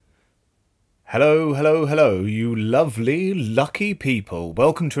Hello, hello, hello, you lovely, lucky people.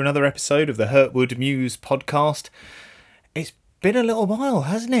 Welcome to another episode of the Hurtwood Muse podcast. It's been a little while,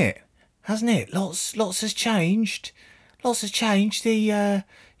 hasn't it? Lots has changed. Lots has changed. The,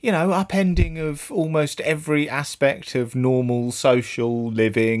 upending of almost every aspect of normal social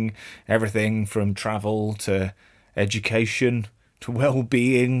living, everything from travel to education to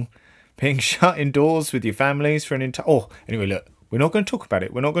well-being, being shut indoors with your families for an entire... Oh, anyway, look. We're not going to talk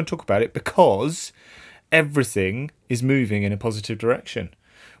about it because everything is moving in a positive direction.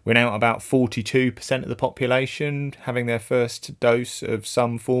 We're now at about 42% of the population having their first dose of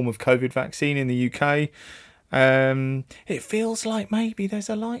some form of COVID vaccine in the UK. It feels like maybe there's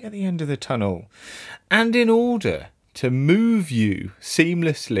a light at the end of the tunnel. And in order to move you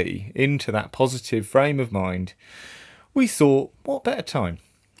seamlessly into that positive frame of mind, we thought, what better time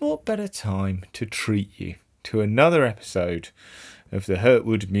to treat you to another episode of the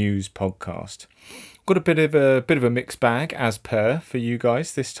Hurtwood Muse podcast. Got a bit of a mixed bag as per for you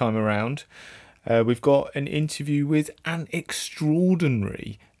guys this time around. We've got an interview with an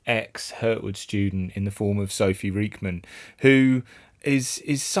extraordinary ex-Hurtwood student in the form of Sophie Reekman, who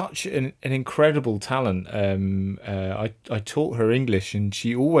is such an incredible talent. I taught her English and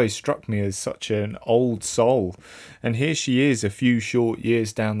she always struck me as such an old soul. And here she is a few short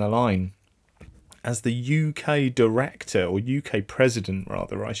years down the line as the UK director, or UK president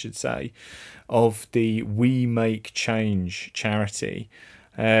rather, I should say, of the We Make Change charity.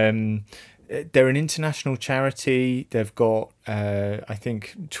 They're an international charity. They've got, I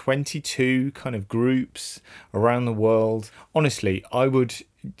think, 22 kind of groups around the world. Honestly, I would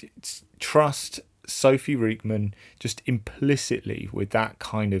trust Sophie Reekman just implicitly with that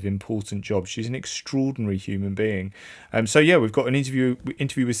kind of important job. She's an extraordinary human being. We've got an interview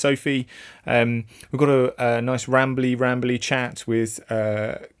with Sophie. We've got a nice rambly chat with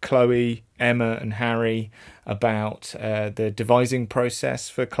Chloe, Emma and Harry about the devising process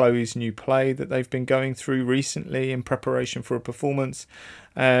for Chloe's new play that they've been going through recently in preparation for a performance.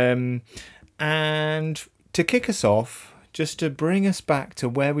 And to kick us off, just to bring us back to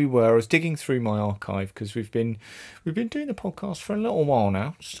where we were, I was digging through my archive because we've been doing the podcast for a little while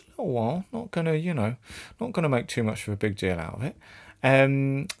now, just a little while. Not gonna make too much of a big deal out of it.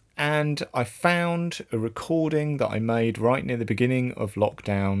 And I found a recording that I made right near the beginning of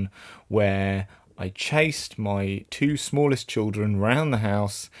lockdown where I chased my two smallest children round the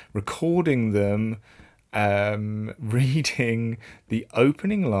house, recording them reading the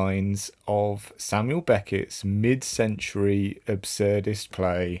opening lines of Samuel Beckett's mid-century absurdist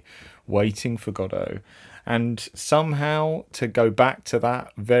play, Waiting for Godot. And somehow to go back to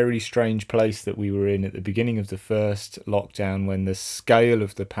that very strange place that we were in at the beginning of the first lockdown when the scale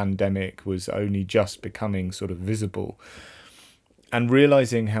of the pandemic was only just becoming sort of visible, and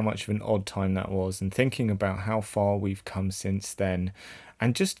realising how much of an odd time that was and thinking about how far we've come since then.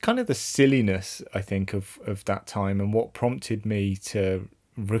 And just kind of the silliness, I think, of that time and what prompted me to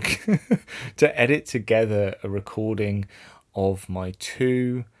to edit together a recording of my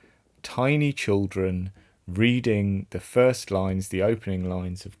two tiny children reading the first lines, the opening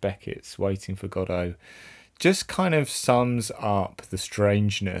lines of Beckett's Waiting for Godot. Just kind of sums up the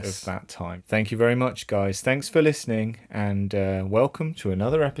strangeness of that time. Thank you very much, guys. Thanks for listening, and welcome to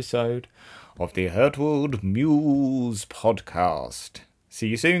another episode of the Hurtwood Muse podcast. See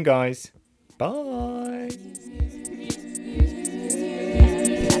you soon, guys. Bye.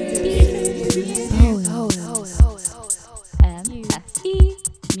 MSE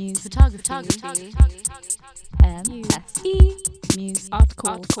Muse Photography. MSE Muse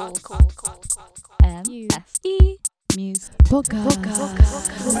Article. MSE Muse Podcast.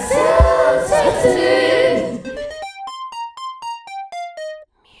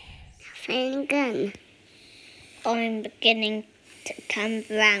 Finnegan, I'm beginning to come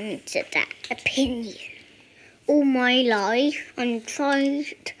round to that opinion. All my life, I'm trying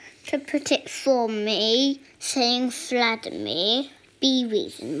to put it from me, saying Vladimir, be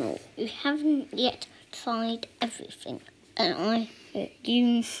reasonable. You haven't yet tried everything, and I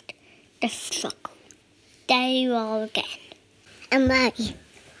used the struggle. There you are again. Am I?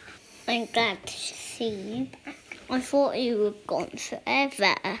 I'm glad to see you back. I thought you were gone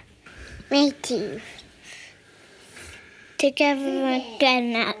forever. Me too. Together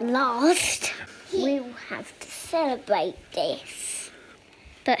again at last. We'll have to celebrate this.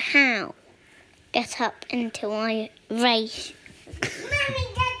 But how? Get up until I race. Mommy,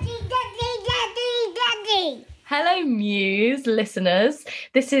 Daddy! Hello, Muse listeners.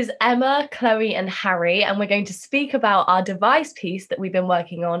 This is Emma, Chloe, and Harry, and we're going to speak about our device piece that we've been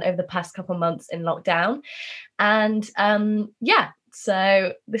working on over the past couple of months in lockdown. And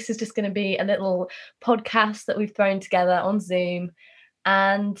So this is just going to be a little podcast that we've thrown together on Zoom,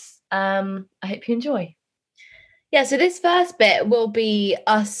 and I hope you enjoy. Yeah, so this first bit will be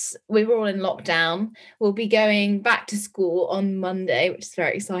us. We were all in lockdown. We'll be going back to school on Monday, which is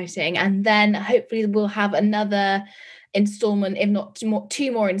very exciting. And then hopefully we'll have another installment, if not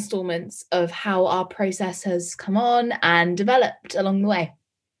two more installments of how our process has come on and developed along the way.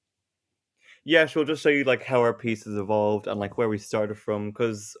 Yeah, she'll just show you like how our piece has evolved and like where we started from.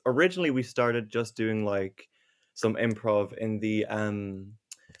 Because originally we started just doing like some improv in the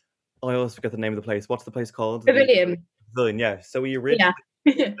I always forget the name of the place. What's the place called? Pavilion. Pavilion, yeah. So we originally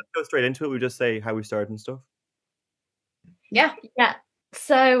just go straight into it. We just say how we started and stuff. Yeah.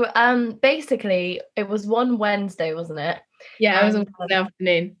 So basically it was one Wednesday, wasn't it? Yeah, it was on Wednesday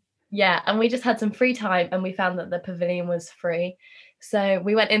afternoon. Yeah, and we just had some free time and we found that the pavilion was free. So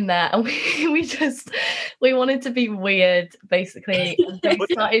we went in there and we wanted to be weird, basically. And so we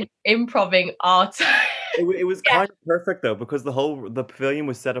started improvising art. It was kind of perfect though, because the pavilion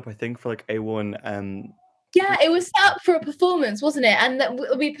was set up, I think, for like A1. Yeah, it was set up for a performance, wasn't it? And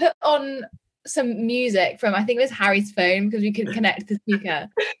we put on some music from, I think it was Harry's phone, because we couldn't connect to the speaker.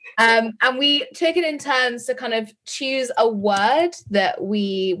 And we took it in turns to kind of choose a word that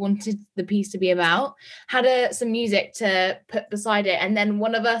we wanted the piece to be about, had some music to put beside it, and then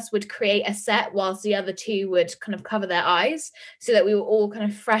one of us would create a set whilst the other two would kind of cover their eyes, so that we were all kind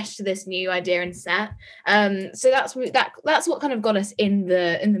of fresh to this new idea and set. So that's what kind of got us in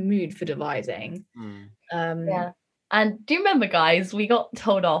the mood for devising. Yeah. And do you remember, guys, we got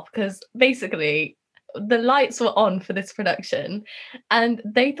told off because basically the lights were on for this production and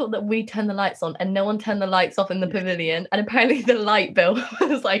they thought that we turned the lights on and no one turned the lights off in the pavilion, and apparently the light bill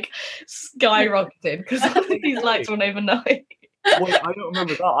was like skyrocketed because all of these lights went overnight. Wait, I don't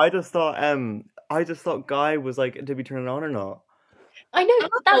remember that. I just thought Guy was like, did we turn it on or not? I know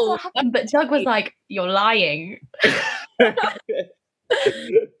that's what happened, but Jug was like, you're lying.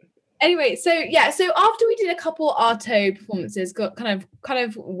 Anyway, so after we did a couple Arto performances, got kind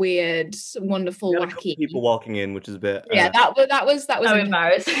of weird, wonderful, wacky people walking in, which is a bit that was so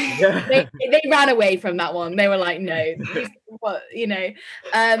embarrassing. They ran away from that one. They were like, no, what,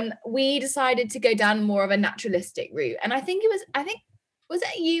 we decided to go down more of a naturalistic route, and I think was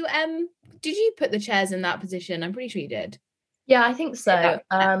it you, did you put the chairs in that position? I'm pretty sure you did. Yeah, I think so.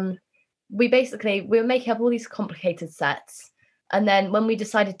 We were making up all these complicated sets. And then when we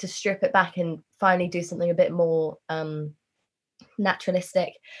decided to strip it back and finally do something a bit more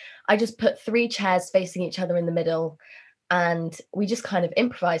naturalistic, I just put 3 chairs facing each other in the middle and we just kind of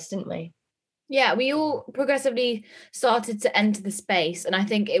improvised, didn't we? Yeah, we all progressively started to enter the space. And I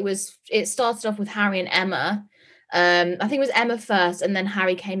think it started off with Harry and Emma. I think it was Emma first and then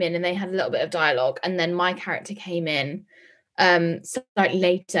Harry came in and they had a little bit of dialogue. And then my character came in slightly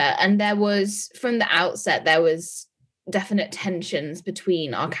later. And from the outset, there was definite tensions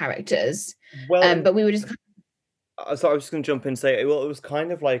between our characters, but we were just so I was just gonna jump in and say, well, it was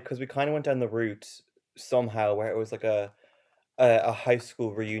kind of like, because we kind of went down the route somehow where it was like a high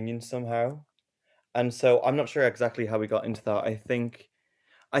school reunion somehow, and so I'm not sure exactly how we got into that. I think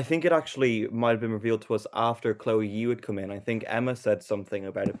it actually might have been revealed to us after Chloe, you had come in. I think Emma said something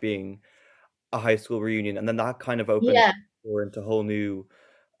about it being a high school reunion, and then that kind of opened the door into whole new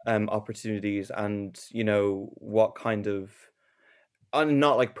opportunities, and what kind of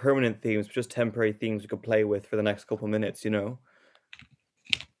not like permanent themes, but just temporary themes we could play with for the next couple minutes. Yeah,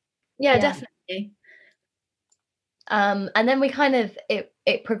 definitely. And then we kind of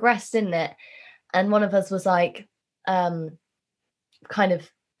it progressed, didn't it? And one of us was like kind of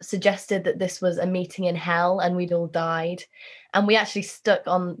suggested that this was a meeting in hell and we'd all died, and we actually stuck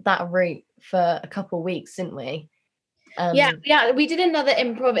on that route for a couple of weeks, didn't we? We did another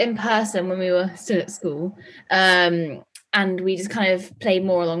improv in person when we were still at school, and we just kind of played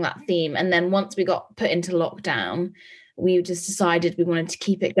more along that theme. And then once we got put into lockdown, we just decided we wanted to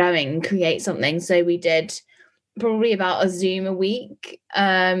keep it going and create something. So we did probably about a Zoom a week,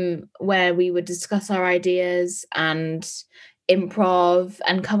 where we would discuss our ideas and improv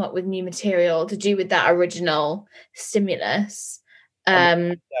and come up with new material to do with that original stimulus.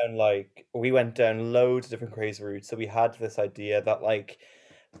 We went down loads of different crazy routes. So we had this idea that like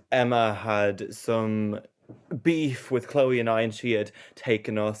Emma had some beef with Chloe and I, and she had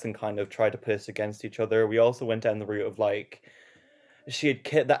taken us and kind of tried to put us against each other. We also went down the route of like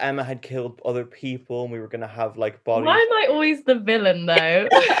that Emma had killed other people, and we were gonna have like bodies. Why am I always the villain though?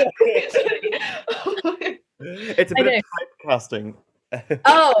 It's a bit of typecasting.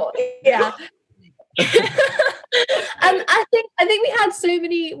 Oh yeah. And I think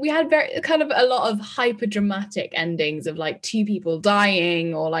we had very kind of a lot of hyper dramatic endings of like two people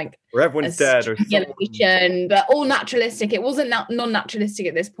dying or like Or everyone's dead or someone. strangulation, but all naturalistic. It wasn't non-naturalistic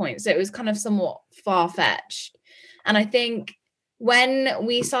at this point, so it was kind of somewhat far-fetched. And I think when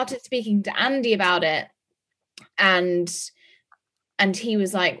we started speaking to Andy about it, and he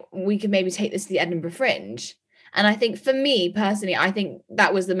was like, we could maybe take this to the Edinburgh Fringe. And I think for me personally, I think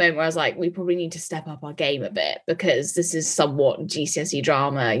that was the moment where I was like, we probably need to step up our game a bit because this is somewhat GCSE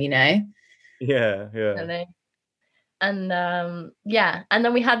drama, you know? Yeah. And yeah, and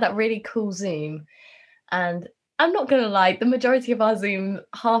then we had that really cool Zoom. And I'm not gonna lie, the majority of our Zoom,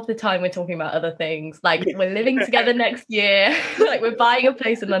 half the time we're talking about other things. Like we're living together next year, like we're buying a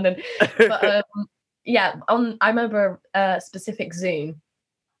place in London. But yeah, I remember a specific Zoom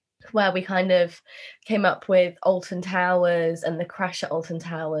where we kind of came up with Alton Towers and the crash at Alton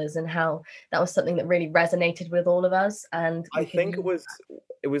Towers and how that was something that really resonated with all of us. And I think it was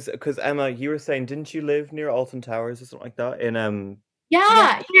because Emma, you were saying, didn't you live near Alton Towers or something like that? In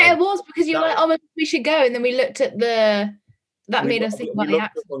Yeah, it was because you were like, oh, we should go, and then we looked at that made us think about the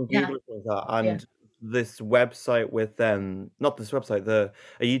accent. On Google like that, and this website with not this website, a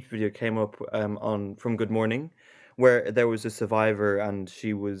YouTube video came up on From Good Morning, where there was a survivor and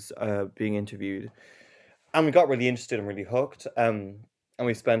she was being interviewed, and we got really interested and really hooked, and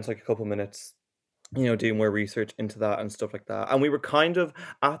we spent like a couple minutes, you know, doing more research into that and stuff like that. And we were kind of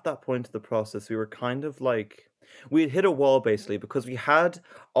at that point of the process, we were kind of like, we had hit a wall basically because we had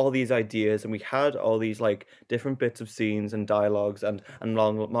all these ideas and we had all these like different bits of scenes and dialogues and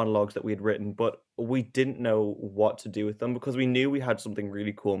long monologues that we had written, but we didn't know what to do with them because we knew we had something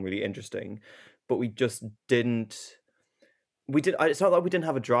really cool and really interesting, but we just didn't. It's not that we didn't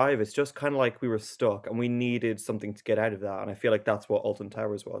have a drive, it's just kind of like we were stuck and we needed something to get out of that, and I feel like that's what Alton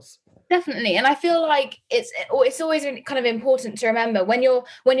Towers was. Definitely. And I feel like it's always kind of important to remember when you're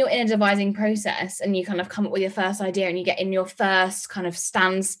in a devising process and you kind of come up with your first idea and you get in your first kind of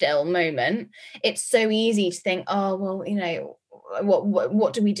standstill moment, it's so easy to think, oh well, you know,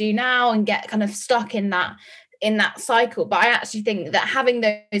 what do we do now, and get kind of stuck in that cycle. But I actually think that having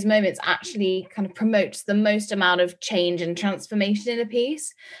those moments actually kind of promotes the most amount of change and transformation in a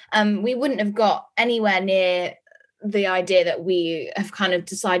piece. We wouldn't have got anywhere near the idea that we have kind of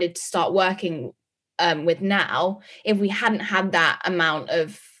decided to start working with now if we hadn't had that amount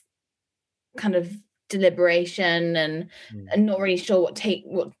of kind of deliberation and not really sure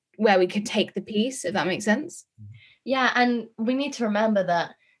where we could take the piece, if that makes sense. Yeah, and we need to remember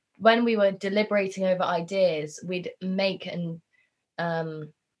that when we were deliberating over ideas, we'd make and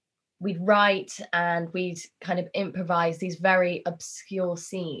we'd write and we'd kind of improvise these very obscure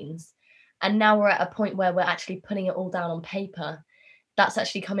scenes. And now we're at a point where we're actually putting it all down on paper. That's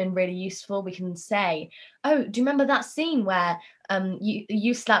actually come in really useful. We can say, oh, do you remember that scene where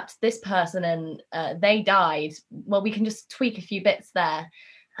you slapped this person and they died? Well, we can just tweak a few bits there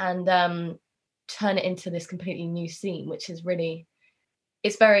and turn it into this completely new scene, which is really...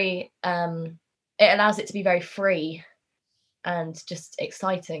 it's very it allows it to be very free and just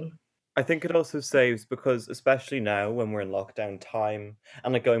exciting. I think it also saves, because especially now when we're in lockdown, time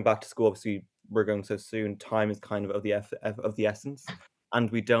and like going back to school, obviously we're going so soon, time is kind of the essence,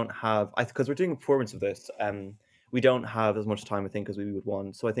 and we don't have, because we're doing a performance of this, we don't have as much time I think as we would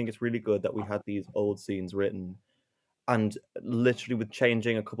want. So I think it's really good that we had these old scenes written, and literally with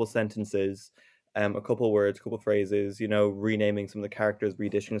changing a couple sentences, a couple words, a couple phrases, you know, renaming some of the characters,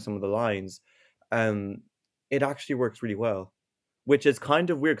 readishing some of the lines, it actually works really well, which is kind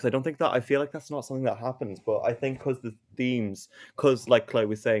of weird because I feel like that's not something that happens, but I think because the themes, because like Chloe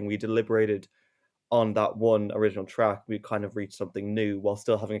was saying, we deliberated on that one original track, we kind of reached something new while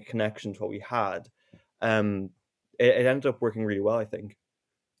still having a connection to what we had. It ended up working really well, I think.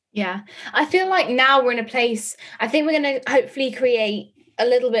 Yeah, I feel like now we're in a place, I think we're going to hopefully create a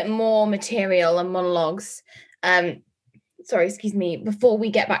little bit more material and monologues before we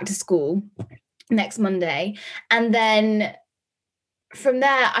get back to school next Monday. And then from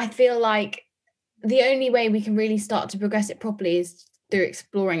there, I feel like the only way we can really start to progress it properly is through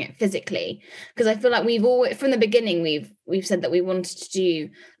exploring it physically, because I feel like we've always, from the beginning, we've said that we wanted to do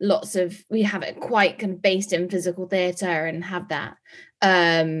we have it quite kind of based in physical theatre and have that,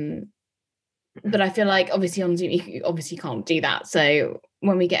 but I feel like obviously on Zoom you obviously can't do that, so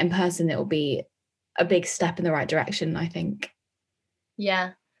when we get in person it will be a big step in the right direction, I think.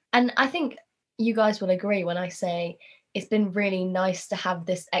 Yeah, and I think you guys will agree when I say it's been really nice to have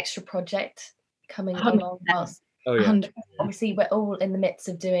this extra project coming along whilst obviously we're all in the midst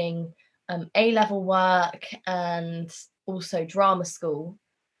of doing A-level work and also drama school,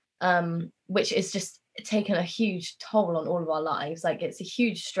 which is just taken a huge toll on all of our lives. Like, it's a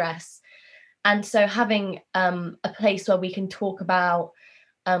huge stress. And so having a place where we can talk about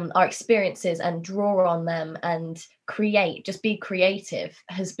our experiences and draw on them and create, just be creative,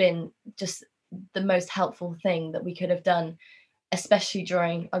 has been just the most helpful thing that we could have done, especially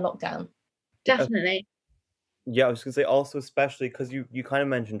during a lockdown. Definitely. Yeah, I was gonna say also, especially because you kind of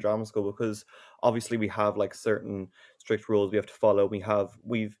mentioned drama school, because obviously we have like certain strict rules we have to follow.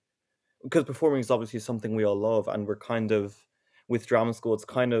 Because performing is obviously something we all love, and we're kind of, with drama school, it's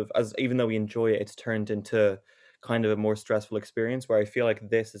kind of, as even though we enjoy it, it's turned into kind of a more stressful experience, where I feel like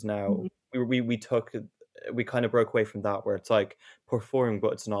this is now, we kind of broke away from that, where it's like performing,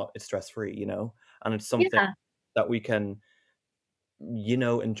 but it's stress free, and it's something Yeah. that we can,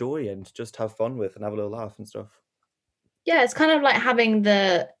 enjoy and just have fun with and have a little laugh and stuff. Yeah, it's kind of like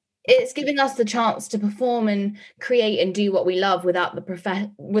it's giving us the chance to perform and create and do what we love without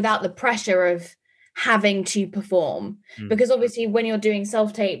the pressure of having to perform. Because obviously when you're doing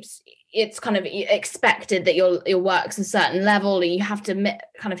self-tapes, it's kind of expected that your work's a certain level, or you have to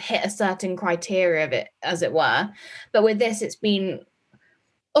kind of hit a certain criteria of it, as it were. But with this, it's been,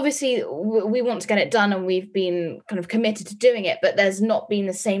 obviously we want to get it done and we've been kind of committed to doing it, but there's not been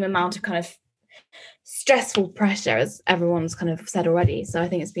the same amount of kind of stressful pressure, as everyone's kind of said already. So I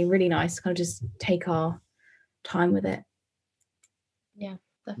think it's been really nice to kind of just take our time with it. Yeah,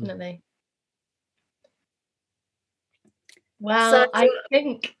 definitely. Well, I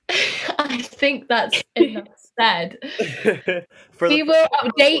think that's enough said. We will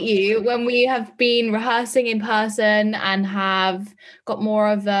update you when we have been rehearsing in person and have got more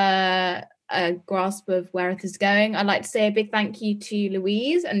of a grasp of where it is going. I'd like to say a big thank you to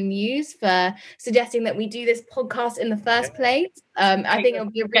Louise and Muse for suggesting that we do this podcast in the first place. I think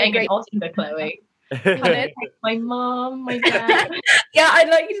it'll be a really great Oscar, Chloe. My mom, my dad. Yeah, I'd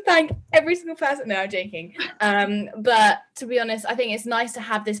like you to thank every single person. No, I'm joking. But to be honest, I think it's nice to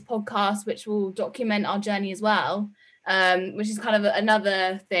have this podcast which will document our journey as well, which is kind of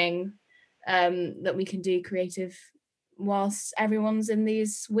another thing that we can do creative whilst everyone's in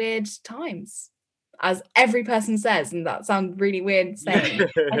these weird times, as every person says, and that sounds really weird saying.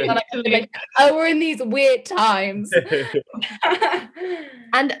 Like, oh, we're in these weird times.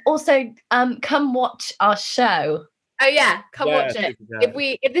 And also, come watch our show. Oh yeah, come watch it.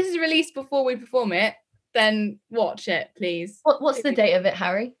 If this is released before we perform it, then watch it, please. What's the date of it,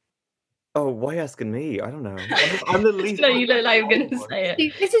 Harry? Oh, why asking me? I don't know. I'm the least. No, you look like you're going to say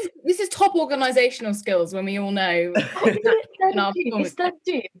it. This is top organisational skills when we all know. It's 3rd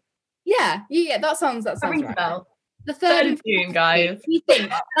June. Yeah. That sounds right. Bell. The 3rd of June, guys. We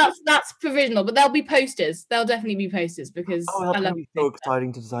think that's provisional, but there'll be posters. There'll definitely be posters because I love it. So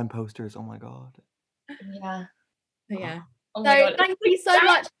exciting to design posters. Oh my god. Yeah. Yeah. Oh so thank you so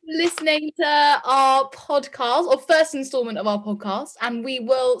much for listening to our podcast, or first installment of our podcast, and we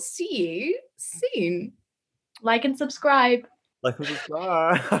will see you soon. Like and subscribe.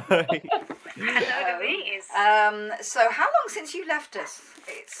 Hello, Louise. So how long since you left us?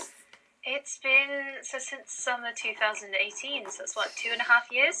 It's been since summer 2018, so it's what,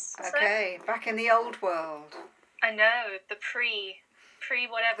 2.5 years? Okay, back in the old world. I know, the pre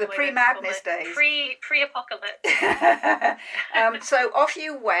whatever. The pre-madness days. Pre-apocalypse. So off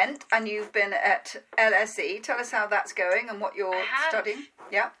you went, and you've been at LSE. Tell us how that's going and what you're studying.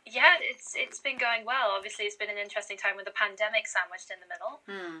 Yeah. Yeah, it's been going well. Obviously, it's been an interesting time with the pandemic sandwiched in the middle.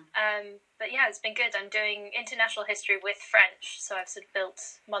 But yeah, it's been good. I'm doing international history with French, so I've sort of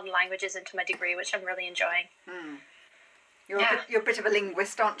built modern languages into my degree, which I'm really enjoying. You're a bit of a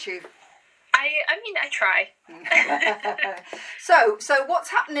linguist, aren't you? I mean, I try. So what's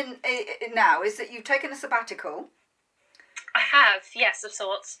happening now is that you've taken a sabbatical. I have, yes, of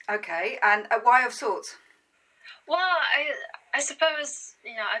sorts. Okay, and why of sorts? Well, I suppose,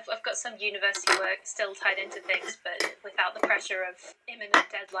 I've got some university work still tied into things, but without the pressure of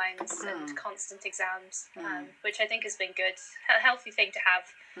imminent deadlines and constant exams, which I think has been good. A healthy thing to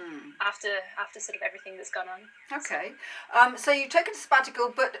have after sort of everything that's gone on. Okay, so you've taken a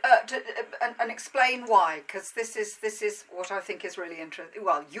sabbatical, but and explain why, because this is what I think is really interesting.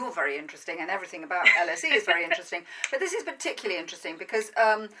 Well, you're very interesting, and everything about LSE is very interesting, but this is particularly interesting because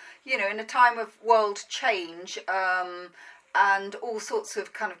in a time of world change. And all sorts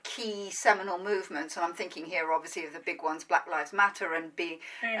of kind of key seminal movements, and I'm thinking here obviously of the big ones, Black Lives Matter and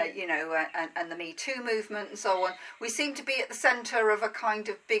and the Me Too movement and so on. We seem to be at the centre of a kind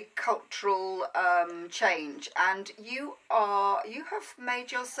of big cultural change, and you have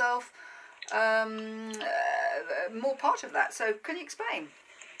made yourself more part of that. So can you explain?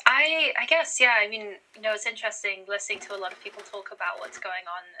 I guess, yeah. I mean, it's interesting listening to a lot of people talk about what's going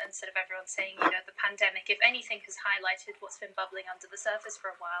on, and sort of everyone saying, the pandemic, if anything, has highlighted what's been bubbling under the surface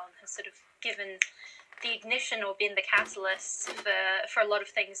for a while, and has sort of given the ignition or been the catalyst for a lot of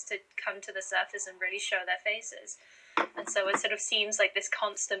things to come to the surface and really show their faces. And so it sort of seems like this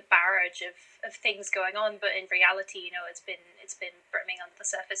constant barrage of things going on, but in reality, it's been brimming under the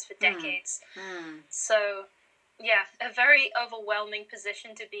surface for decades. So, yeah, a very overwhelming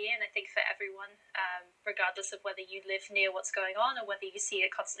position to be in, I think, for everyone, regardless of whether you live near what's going on or whether you see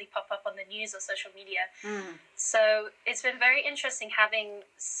it constantly pop up on the news or social media. So it's been very interesting having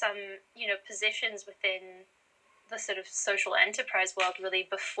some, positions within the sort of social enterprise world really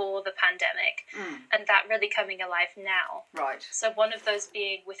before the pandemic, and that really coming alive now. Right. So one of those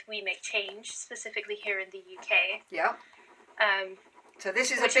being with We Make Change, specifically here in the UK. Yeah. So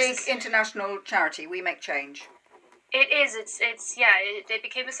this is a big international charity, We Make Change. It is. It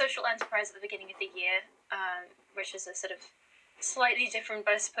became a social enterprise at the beginning of the year, which is a sort of slightly different,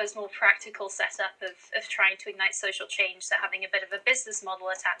 but I suppose more practical setup of trying to ignite social change. So having a bit of a business model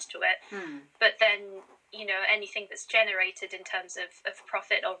attached to it, but then anything that's generated in terms of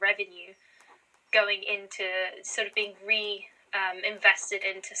profit or revenue going into sort of being invested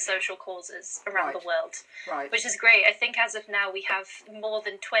into social causes around the world, which is great. I think as of now we have more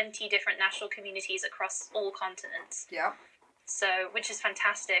than 20 different national communities across all continents. Yeah. So, which is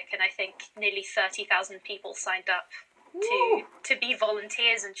fantastic, and I think nearly 30,000 people signed up to be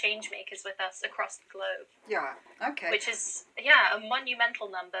volunteers and change makers with us across the globe. Yeah. Okay. Which is a monumental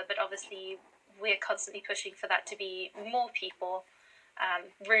number, but obviously we're constantly pushing for that to be more people,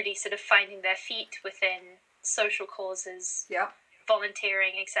 really sort of finding their feet within social causes,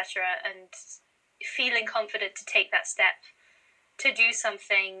 volunteering, etc., and feeling confident to take that step to do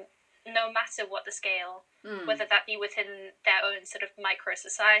something, no matter what the scale, whether that be within their own sort of micro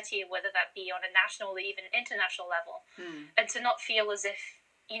society, or whether that be on a national or even international level, and to not feel as if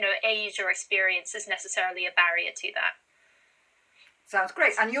age or experience is necessarily a barrier to that. Sounds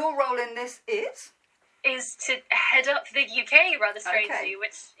great. And your role in this is to head up the UK, rather strangely,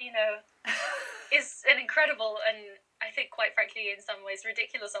 which is an incredible and I think, quite frankly, in some ways,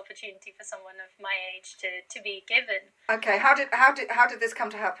 ridiculous opportunity for someone of my age to be given. Okay, how did this come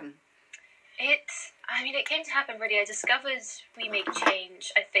to happen? It came to happen really. I discovered We Make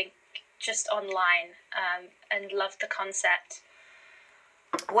Change, I think, just online, and loved the concept.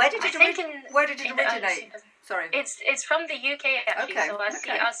 Where did it originate? Sorry. It's from the UK, actually. Okay. So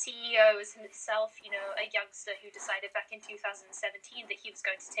our CEO is himself, a youngster who decided back in 2017 that he was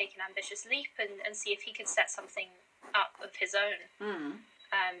going to take an ambitious leap and see if he could set something up of his own.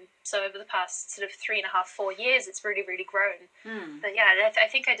 So over the past sort of 3.5, 4 years, it's really, really grown. But yeah, I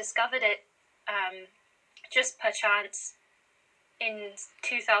think I discovered it just per chance in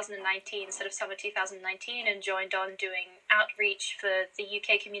 2019, sort of summer 2019, and joined on doing outreach for the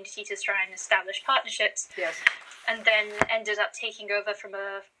UK community to try and establish partnerships. Yes. And then ended up taking over from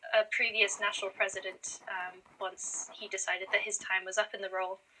a previous national president once he decided that his time was up in the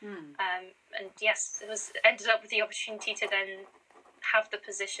role. And yes, ended up with the opportunity to then have the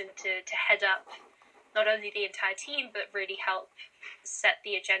position to head up not only the entire team, but really help set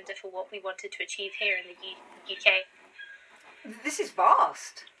the agenda for what we wanted to achieve here in the UK. This is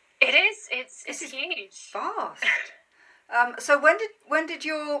vast. It is. It's huge. Vast. So when did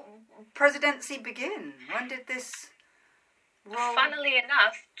your presidency begin? When did this role... Funnily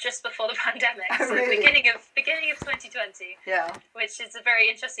enough, just before the pandemic. Oh, so really? beginning of 2020. Yeah. Which is a very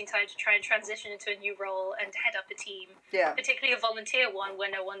interesting time to try and transition into a new role and head up a team. Yeah. Particularly a volunteer one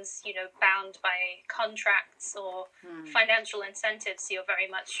where no one's, bound by contracts or financial incentives. So you're very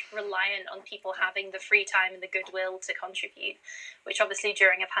much reliant on people having the free time and the goodwill to contribute, which obviously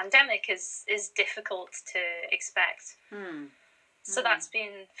during a pandemic is difficult to expect. So that's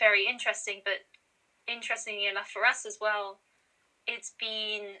been very interesting, but interestingly enough for us as well, it's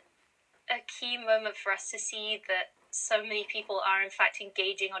been a key moment for us to see that so many people are in fact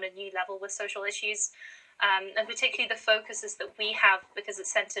engaging on a new level with social issues, and particularly the focuses that we have, because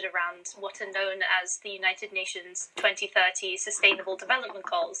it's centered around what are known as the United Nations 2030 Sustainable Development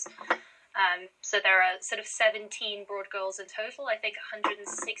Goals. So there are sort of 17 broad goals in total, I think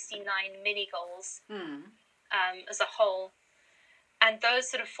 169 mini goals as a whole. And those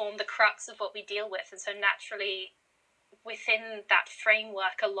sort of form the crux of what we deal with. And so naturally, within that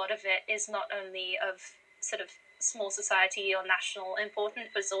framework, a lot of it is not only of sort of small society or national importance,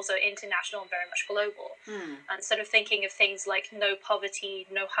 but it's also international and very much global. And sort of thinking of things like no poverty,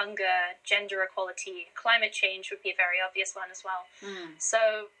 no hunger, gender equality, climate change would be a very obvious one as well.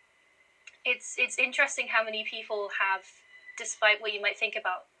 So it's interesting how many people have, despite what you might think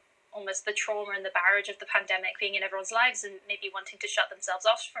about almost the trauma and the barrage of the pandemic being in everyone's lives and maybe wanting to shut themselves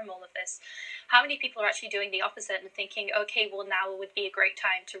off from all of this, how many people are actually doing the opposite and thinking, okay, well, now would be a great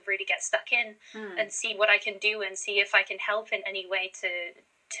time to really get stuck in and see what I can do and see if I can help in any way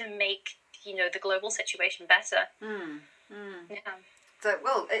to make, you know, the global situation better. Yeah. So,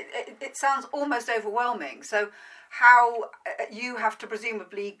 well, it sounds almost overwhelming. So how you have to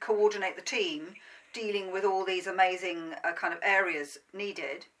presumably coordinate the team dealing with all these amazing kind of areas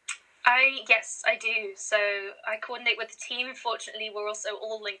needed. Yes, I do. So I coordinate with the team. Fortunately, we're also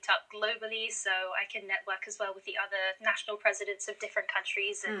all linked up globally, so I can network as well with the other national presidents of different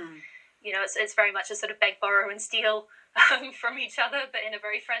countries. And, you know, it's very much a sort of beg, borrow and steal from each other, but in a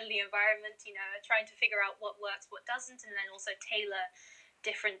very friendly environment, you know, trying to figure out what works, what doesn't, and then also tailor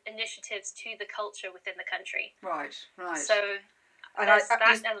different initiatives to the culture within the country. Right. So there's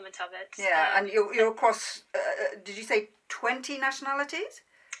that element of it. Yeah, and you're across, did you say 20 nationalities?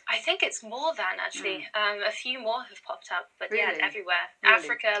 I think it's more than, actually. A few more have popped up, but Really? yeah, everywhere. Really?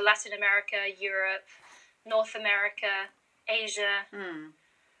 Africa, Latin America, Europe, North America, Asia.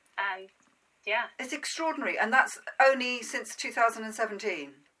 Yeah. It's extraordinary, and that's only since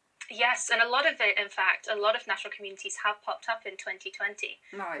 2017. Yes, and a lot of it, in fact, a lot of national communities have popped up in 2020,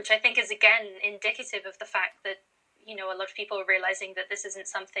 Right. which I think is, again, indicative of the fact that, you know, a lot of people are realising that this isn't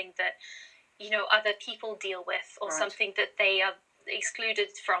something that, you know, other people deal with or Right. something that they are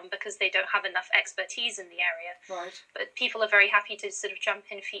excluded from because they don't have enough expertise in the area. Right. But people are very happy to sort of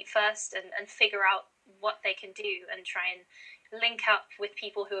jump in feet first and figure out what they can do and try and link up with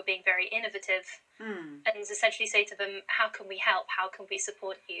people who are being very innovative and essentially say to them, how can we help? How can we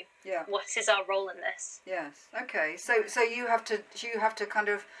support you? Yeah. What is our role in this? Yes. Okay. So you have to kind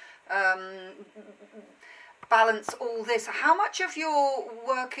of balance all this. How much of your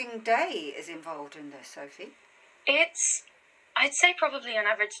working day is involved in this, Sophie? I'd say probably on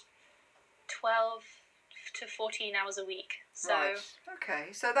average 12 to 14 hours a week. So Right.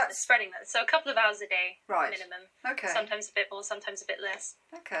 Okay. So that's spreading that. So a couple of hours a day Right. minimum. Okay. Sometimes a bit more, sometimes a bit less.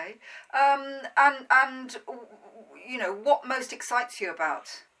 okay. And you know, what most excites you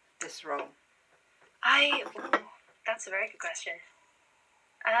about this role? That's a very good question.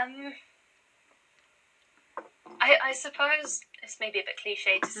 I suppose it's maybe a bit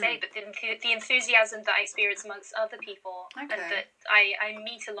cliche to say, but the enthusiasm that I experience amongst other people and Okay. that I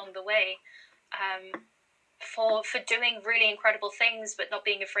meet along the way, for doing really incredible things, but not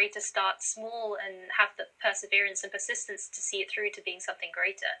being afraid to start small and have the perseverance and persistence to see it through to being something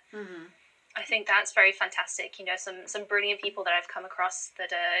greater. I think that's very fantastic. You know, some brilliant people that I've come across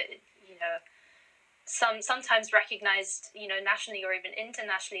that are, you know, sometimes recognized, you know, nationally or even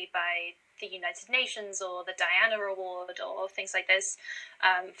internationally by the United Nations or the Diana Award or things like this,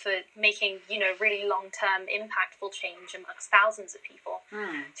 for making, you know, really long-term impactful change amongst thousands of people.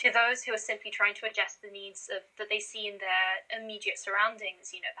 To those who are simply trying to adjust the needs that they see in their immediate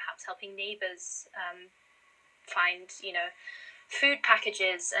surroundings, you know, perhaps helping neighbours find, you know, food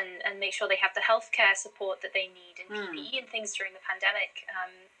packages and make sure they have the healthcare support that they need and PPE and things during the pandemic,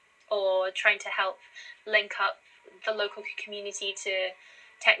 or trying to help link up the local community to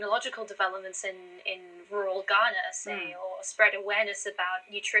technological developments in rural Ghana, say, or spread awareness about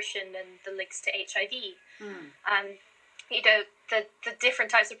nutrition and the links to HIV. You know, the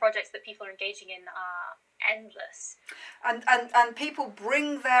different types of projects that people are engaging in are endless. And people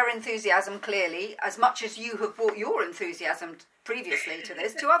bring their enthusiasm, clearly, as much as you have brought your enthusiasm previously to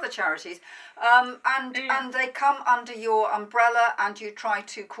this, to other charities, and they come under your umbrella, and you try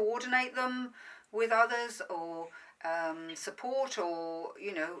to coordinate them with others, or support, or,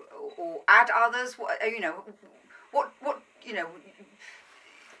 you know, or add others.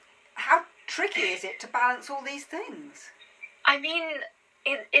 How tricky is it to balance all these things? I mean,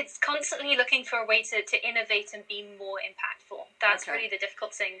 it's constantly looking for a way to innovate and be more impactful. That's Okay. really the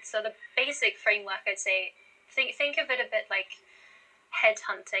difficult thing. So the basic framework, I'd say, think of it a bit like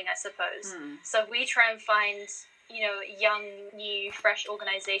headhunting, I suppose. So we try and find, you know, young, new, fresh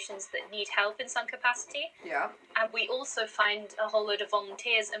organisations that need help in some capacity. Yeah. And we also find a whole load of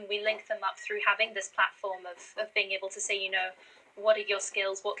volunteers, and we link them up through having this platform of being able to say, you know, what are your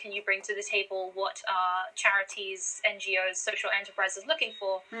skills? What can you bring to the table? What are charities, NGOs, social enterprises looking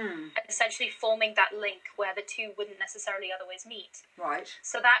for? And essentially forming that link where the two wouldn't necessarily otherwise meet. Right.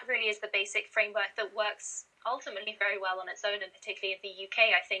 So that really is the basic framework that works ultimately very well on its own, and particularly in the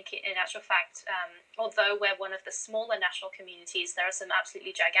UK, I think, in actual fact, although we're one of the smaller national communities, there are some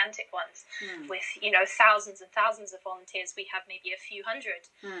absolutely gigantic ones with, you know, thousands and thousands of volunteers. We have maybe a few hundred.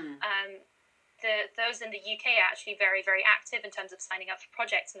 Those in the UK are actually very, very active in terms of signing up for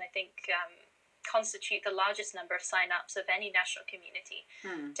projects, and I think constitute the largest number of sign-ups of any national community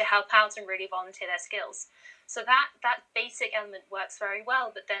to help out and really volunteer their skills. So that basic element works very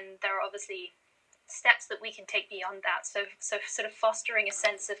well, but then there are obviously steps that we can take beyond that. So sort of fostering a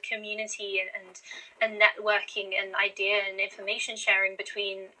sense of community and networking and idea and information sharing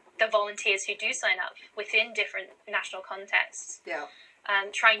between the volunteers who do sign up within different national contexts. Yeah.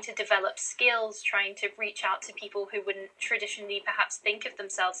 Trying to develop skills, trying to reach out to people who wouldn't traditionally perhaps think of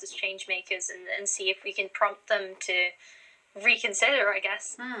themselves as change makers, and see if we can prompt them to reconsider, I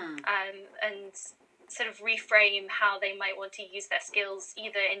guess, and sort of reframe how they might want to use their skills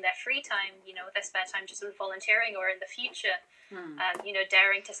either in their free time, their spare time just with volunteering, or in the future,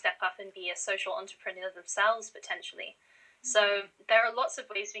 daring to step up and be a social entrepreneur themselves potentially. So there are lots of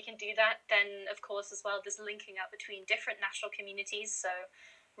ways we can do that. Then, of course, as well, there's linking up between different national communities. So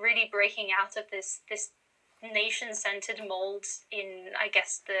really breaking out of this nation-centered mold in, I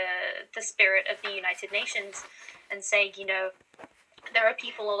guess, the spirit of the United Nations, and saying, there are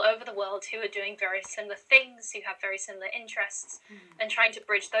people all over the world who are doing very similar things, who have very similar interests, and trying to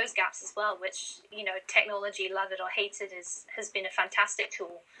bridge those gaps as well, which, technology, love it or hate it, has been a fantastic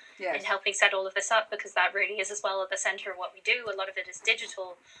tool in helping set all of this up, because that really is as well at the center of what we do. A lot of it is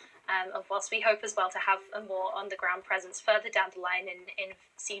digital, and whilst we hope as well to have a more on-the-ground presence further down the line in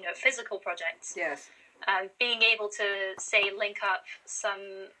physical projects. Yes. Being able to, say, link up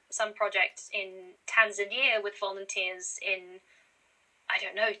some projects in Tanzania with volunteers in, I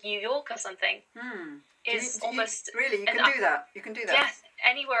don't know, New York or something, is almost... Really? You can do that? You can do that? Yes,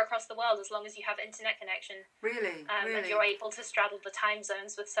 anywhere across the world, as long as you have internet connection. Really? And you're able to straddle the time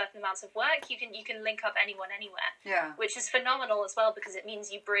zones with certain amounts of work, you can link up anyone anywhere. Yeah. Which is phenomenal as well, because it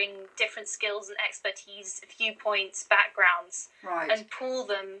means you bring different skills and expertise, viewpoints, backgrounds, and pool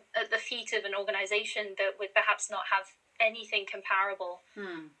them at the feet of an organisation that would perhaps not have anything comparable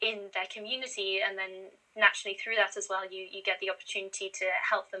in their community, and then naturally through that as well you get the opportunity to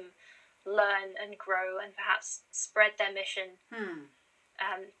help them learn and grow and perhaps spread their mission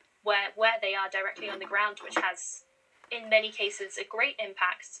where they are directly on the ground, which has in many cases a great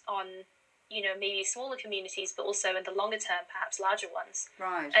impact on maybe smaller communities, but also in the longer term perhaps larger ones.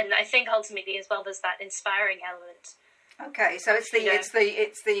 Right. And I think ultimately as well there's that inspiring element. Okay, so it's the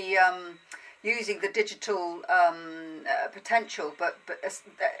using the digital potential, but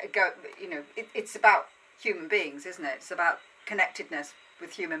it's about human beings, isn't it? It's about connectedness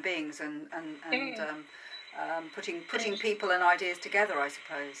with human beings and putting people and ideas together, I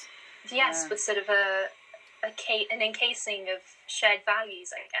suppose. Yes, with sort of an encasing of shared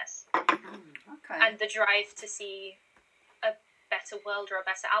values, I guess. Okay. And the drive to see a better world or a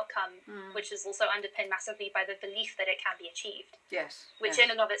better outcome, which is also underpinned massively by the belief that it can be achieved. Yes. Which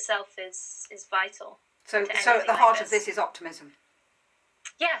in and of itself is vital. So at the heart of this is optimism.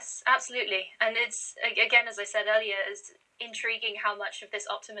 Yes, absolutely. And it's, again, as I said earlier, is intriguing how much of this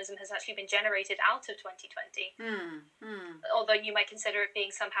optimism has actually been generated out of 2020. Although you might consider it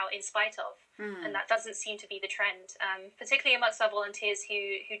being somehow in spite of. And that doesn't seem to be the trend, particularly amongst our volunteers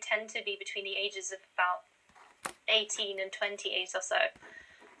who tend to be between the ages of about 18 and 28 or so.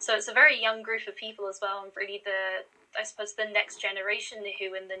 So it's a very young group of people as well, and really the next generation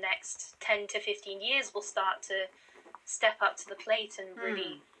who in the next 10 to 15 years will start to step up to the plate and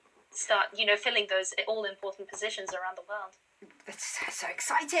really start, filling those all-important positions around the world. It's so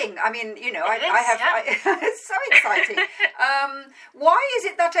exciting. I mean, it's so exciting. Why is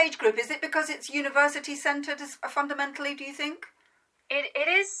it that age group? Is it because it's university-centred fundamentally, do you think? It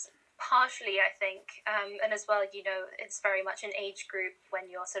is partially, I think. And as well, it's very much an age group when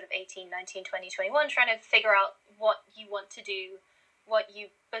you're sort of 18, 19, 20, 21, trying to figure out what you want to do, what you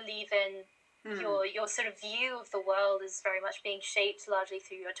believe in. Your sort of view of the world is very much being shaped largely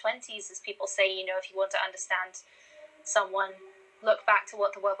through your 20s, as people say, if you want to understand someone, look back to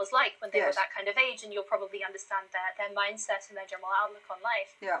what the world was like when they were that kind of age, and you'll probably understand their mindset and their general outlook on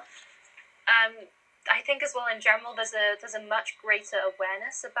life. Yeah. I think as well in general there's a much greater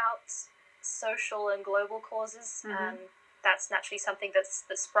awareness about social and global causes. That's naturally something that's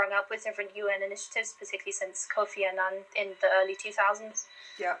sprung up with different UN initiatives, particularly since Kofi Annan in the early 2000s.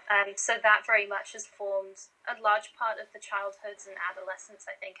 Yeah. So that very much has formed a large part of the childhoods and adolescence,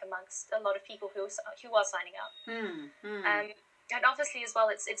 I think, amongst a lot of people who are signing up. And obviously as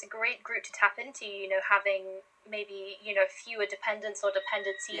well, it's a great group to tap into, having maybe, fewer dependents or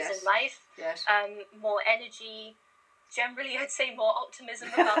dependencies in life, more energy, generally I'd say more optimism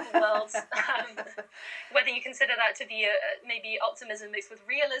about the world, whether you consider that to be maybe optimism mixed with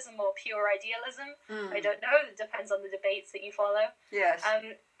realism or pure idealism, I don't know, it depends on the debates that you follow. Yes.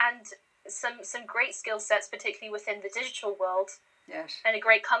 And some great skill sets, particularly within the digital world, Yes. and a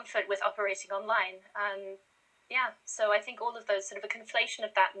great comfort with operating online. Yeah, so I think all of those, sort of a conflation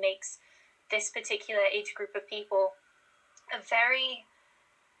of that, makes this particular age group of people a very,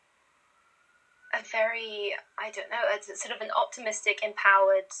 I don't know, it's sort of an optimistic,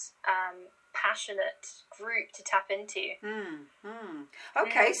 empowered, passionate group to tap into.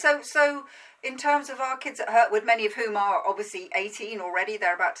 Okay, so in terms of our kids at Hurtwood, many of whom are obviously 18 already,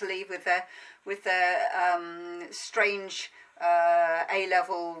 they're about to leave with their strange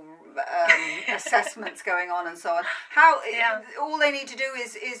A-level assessments going on and so on. All they need to do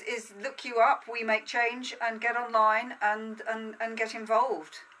is look you up. We Make Change, and get online and get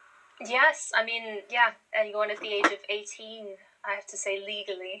involved. Yes, I mean, yeah, anyone at the age of 18, I have to say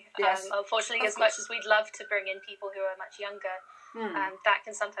legally. Yes. Unfortunately, as much as we'd love to bring in people who are much younger, that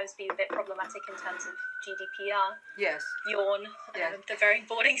can sometimes be a bit problematic in terms of GDPR. Yes. Yawn, Yes. the very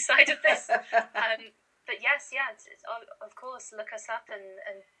boring side of this. But yes, it's, of course, look us up, and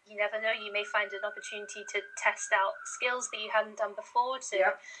you never know, you may find an opportunity to test out skills that you hadn't done before, to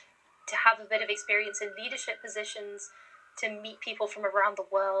have a bit of experience in leadership positions, to meet people from around the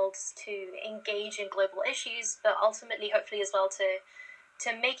world, to engage in global issues, but ultimately, hopefully as well,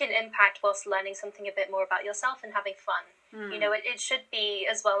 to make an impact whilst learning something a bit more about yourself and having fun. You know, it should be,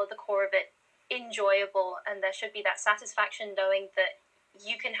 as well, at the core of it, enjoyable, and there should be that satisfaction knowing that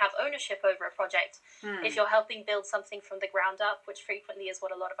you can have ownership over a project if you're helping build something from the ground up, which frequently is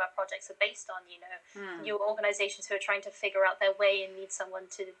what a lot of our projects are based on. You know, your organizations who are trying to figure out their way and need someone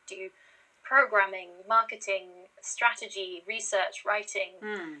to do programming, marketing, strategy, research, writing,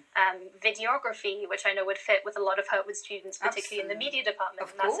 videography, which I know would fit with a lot of Hurtwood students, particularly in the media department,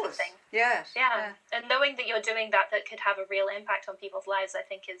 Of and that course. sort of thing. Yes. Yeah, and knowing that you're doing that could have a real impact on people's lives, I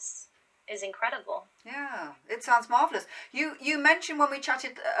think is incredible. Yeah, it sounds marvellous. You mentioned when we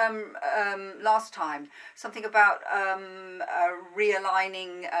chatted last time something about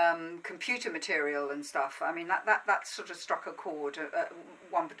realigning computer material and stuff. I mean, that sort of struck a chord.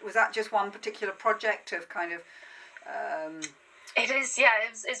 Was that just one particular project of kind of... It is, yeah.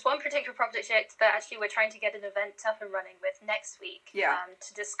 It's one particular project that actually we're trying to get an event up and running with next week.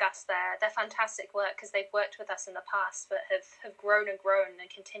 To discuss their fantastic work, because they've worked with us in the past, but have grown and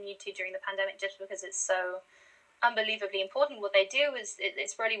continued to during the pandemic, just because it's so unbelievably important. What they do is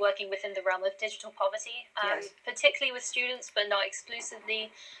it's really working within the realm of digital poverty, particularly with students, but not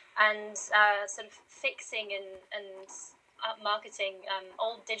exclusively, and sort of fixing and marketing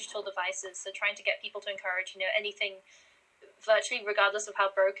old digital devices. So trying to get people to encourage, anything, virtually regardless of how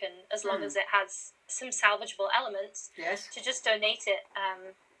broken, as long as it has some salvageable elements, to just donate it.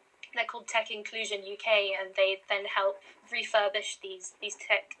 They're called Tech Inclusion UK, and they then help refurbish these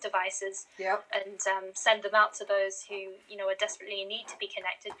tech devices and send them out to those who are desperately in need to be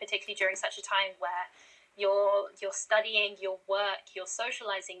connected, particularly during such a time where you're studying, your work, your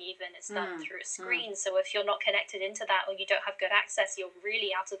socializing even is done through a screen. So if you're not connected into that, or you don't have good access, you're really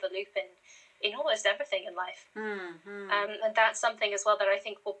out of the loop in almost everything in life. And that's something as well that I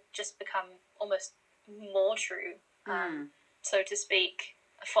think will just become almost more true, so to speak,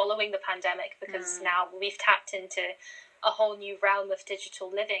 following the pandemic, because now we've tapped into a whole new realm of digital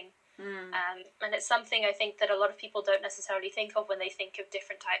living. And it's something I think that a lot of people don't necessarily think of when they think of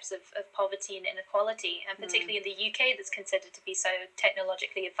different types of poverty and inequality, and particularly in the UK, that's considered to be so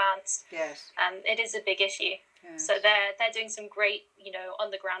technologically advanced. It is a big issue. So they're doing some great,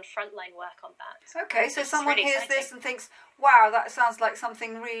 on the ground frontline work on that. Okay, so It's someone really hears exciting. this and thinks, wow, that sounds like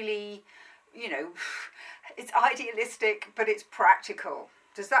something really, it's idealistic, but it's practical.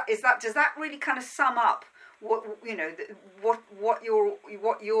 Does that really kind of sum up what your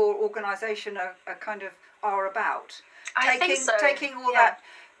organisation are kind of are about? I think so. Taking all that.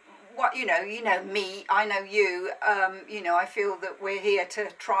 What me, I know you. I feel that we're here to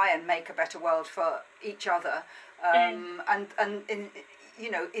try and make a better world for each other.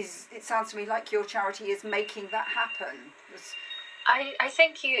 It sounds to me like your charity is making that happen. I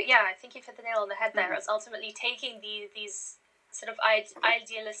think you hit the nail on the head there. It's ultimately taking these sort of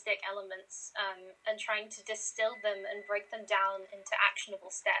idealistic elements and trying to distill them and break them down into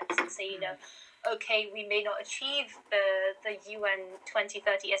actionable steps, and say, okay, we may not achieve the UN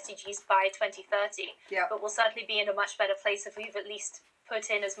 2030 SDGs by 2030, but we'll certainly be in a much better place if we've at least put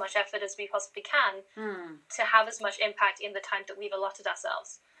in as much effort as we possibly can to have as much impact in the time that we've allotted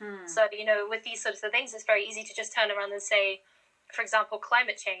ourselves. So, with these sorts of things, it's very easy to just turn around and say, for example,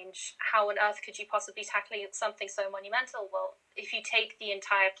 climate change, how on earth could you possibly tackle something so monumental? Well, if you take the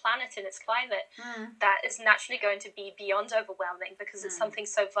entire planet and its climate, that is naturally going to be beyond overwhelming, because it's something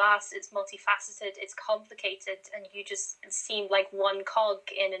so vast, it's multifaceted, it's complicated, and you just seem like one cog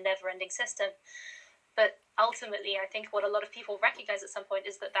in a never-ending system. But ultimately, I think what a lot of people recognize at some point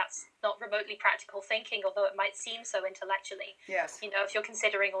is that that's not remotely practical thinking, although it might seem so intellectually. Yes. You know, if you're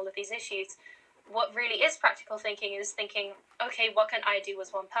considering all of these issues, what really is practical thinking is thinking, okay, what can I do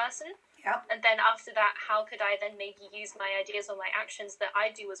as one person? Yep. And then after that, how could I then maybe use my ideas or my actions that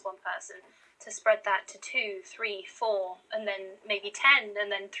I do as one person to spread that to 2, 3, 4, and then maybe 10,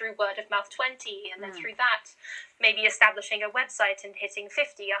 and then through word of mouth 20, and then through that, maybe establishing a website and hitting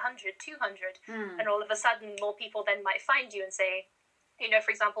 50, 100, 200. And all of a sudden, more people then might find you and say, you know, for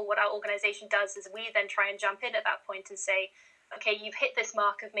example, what our organization does is we then try and jump in at that point and say, okay, you've hit this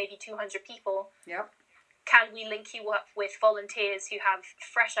mark of maybe 200 people. Yep. Can we link you up with volunteers who have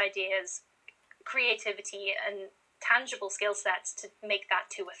fresh ideas, creativity, and tangible skill sets to make that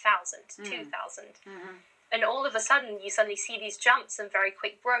to 1,000, 2,000? And all of a sudden, you suddenly see these jumps and very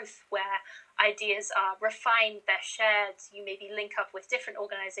quick growth where ideas are refined, they're shared, you maybe link up with different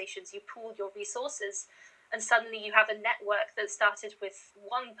organizations, you pool your resources, and suddenly you have a network that started with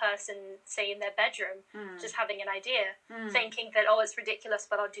one person, say, in their bedroom, just having an idea, thinking that, oh, it's ridiculous,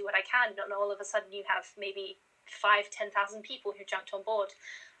 but I'll do what I can. And all of a sudden you have maybe 5,000, 10,000 people who jumped on board.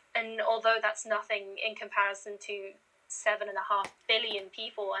 And although that's nothing in comparison to 7.5 billion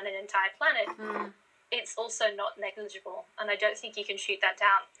people and an entire planet, it's also not negligible. And I don't think you can shoot that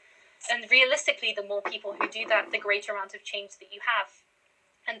down. And realistically, the more people who do that, the greater amount of change that you have.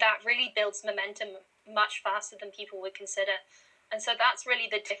 And that really builds momentum much faster than people would consider. And so that's really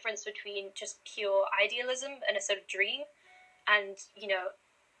the difference between just pure idealism and a sort of dream and, you know,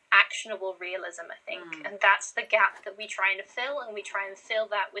 actionable realism, I think. And that's the gap that we try and fill, and we try and fill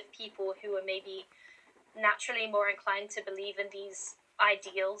that with people who are maybe naturally more inclined to believe in these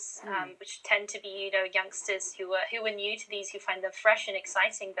ideals, which tend to be, you know, youngsters who are new to these, who find them fresh and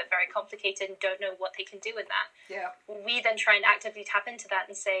exciting but very complicated and don't know what they can do with that. Yeah. We then try and actively tap into that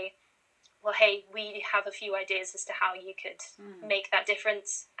and say, well, hey, we have a few ideas as to how you could make that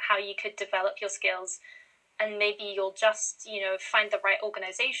difference, how you could develop your skills, and maybe you'll just, you know, find the right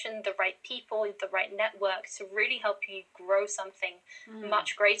organization, the right people, the right network to really help you grow something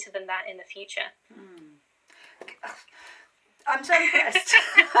much greater than that in the future. I'm so impressed.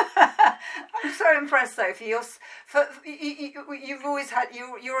 I'm so impressed, Sophie. You've always had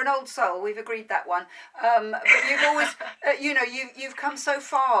you're an old soul. We've agreed that one. But you've always, you know, you've come so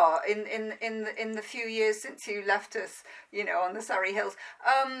far in the few years since you left us, you know, on the Surrey Hills.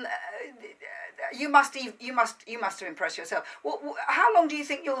 You must have impressed yourself. How long do you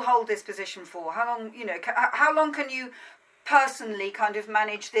think you'll hold this position for? How long, you know? How long can you personally kind of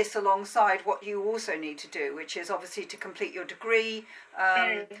manage this alongside what you also need to do, which is obviously to complete your degree,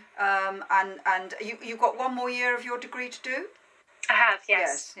 and you've got one more year of your degree to do? I have,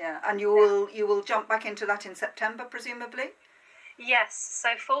 yes. Yeah, and you will jump back into that in September, presumably? Yes, so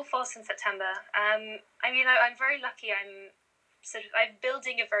full force in September. I mean, I'm very lucky. I'm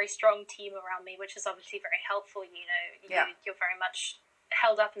building a very strong team around me, which is obviously very helpful. You know, you're very much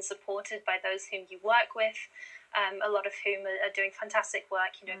held up and supported by those whom you work with. A lot of whom are doing fantastic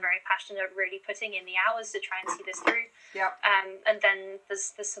work, you know, very passionate, really putting in the hours to try and see this through. Yeah. And then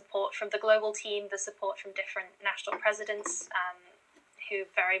there's the support from the global team, the support from different national presidents, who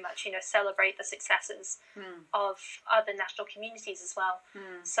very much, you know, celebrate the successes of other national communities as well.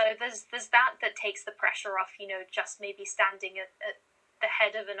 So there's that takes the pressure off, you know, just maybe standing at the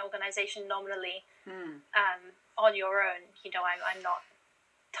head of an organization nominally on your own. You know, I'm not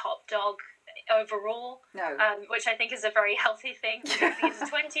top dog overall, which I think is a very healthy thing. As a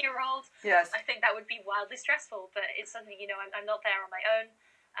 20-year-old, yes, I think that would be wildly stressful. But it's something, you know, I'm not there on my own.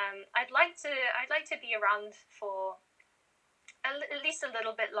 I'd like to be around for at least a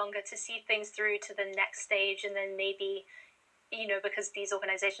little bit longer to see things through to the next stage, and then maybe, you know, because these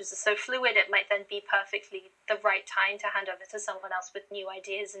organizations are so fluid, it might then be perfectly the right time to hand over to someone else with new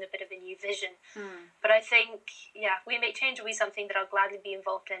ideas and a bit of a new vision. But I think, We Make Change will be something that I'll gladly be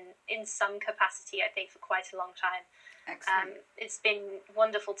involved in some capacity, I think, for quite a long time. Excellent. It's been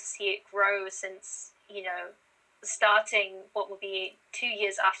wonderful to see it grow since, you know, starting what will be 2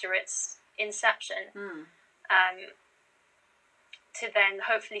 years after its inception. To then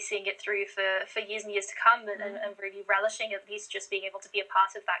hopefully seeing it through for years and years to come, and really relishing at least just being able to be a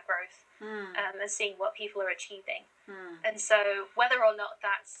part of that growth, and seeing what people are achieving. And so whether or not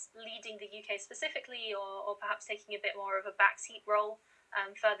that's leading the UK specifically, or perhaps taking a bit more of a backseat role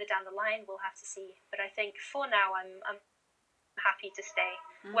further down the line, we'll have to see. But I think for now I'm happy to stay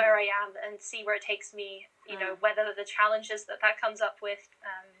where I am and see where it takes me, you know, whether the challenges that comes up with,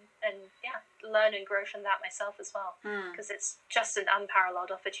 and learn and grow from that myself as well, because it's just an unparalleled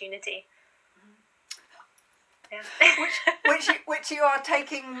opportunity. Yeah. which you are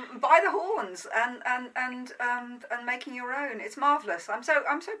taking by the horns and making your own. It's marvellous. I'm so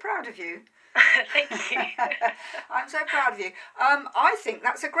proud of you. Thank you. I'm so proud of you. I think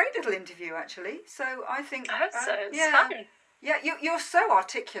that's a great little interview, actually. So I think I hope so. It's yeah. fun. Yeah, you're so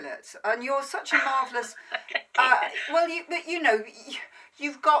articulate, and you're such a marvellous. Well,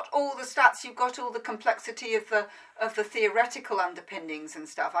 you've got all the stats, you've got all the complexity of the theoretical underpinnings and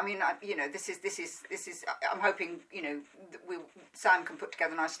stuff. I mean, this is. I'm hoping that Sam can put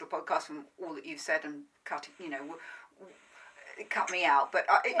together a nice little podcast from all that you've said and cut me out, but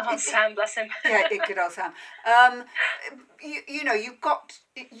Sam, bless him. Yeah, good old Sam.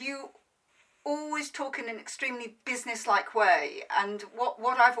 You always talk in an extremely business-like way, and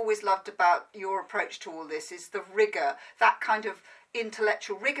what I've always loved about your approach to all this is the rigour, that kind of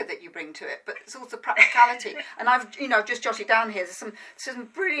intellectual rigour that you bring to it, but it's also practicality. And I've just jotted down here, there's some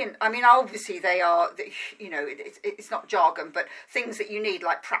brilliant, I mean, obviously they are, it's not jargon, but things that you need,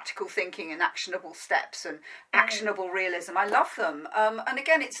 like practical thinking and actionable steps and actionable realism. I love them. And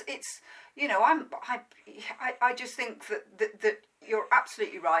again, it's I just think that you're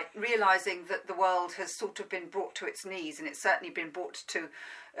absolutely right, realising that the world has sort of been brought to its knees, and it's certainly been brought to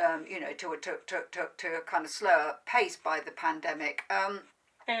a kind of slower pace by the pandemic. I've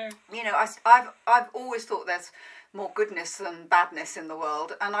always thought there's more goodness than badness in the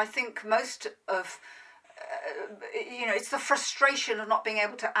world, and I think most of it's the frustration of not being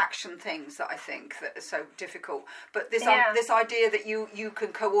able to action things that I think that is so difficult. But this idea that you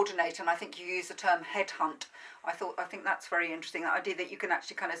can coordinate, and I think you use the term headhunt. I think that's very interesting. That idea that you can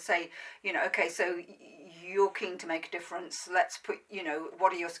actually kind of say, okay, so you're keen to make a difference. Let's put,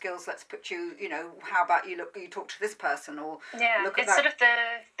 what are your skills? Let's put you, how about you talk to this person, or look at it's sort of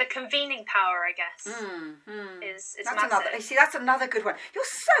the convening power, I guess. Is that's massive. that's another good one. You're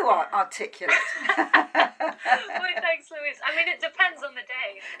so articulate. Well, thanks, Louise. I mean, it depends on the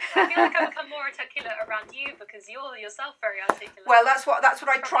day. I feel like I become more articulate around you because you're yourself very articulate. Well, that's what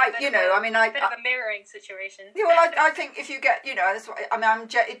I try. A bit of a mirroring situation. Yeah, well, I think if you get, that's what, I mean,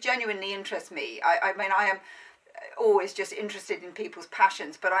 it genuinely interests me. I mean, I am always just interested in people's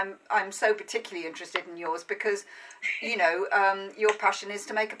passions, but I'm so particularly interested in yours because, your passion is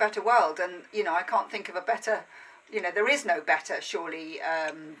to make a better world, and I can't think of a better, there is no better, surely,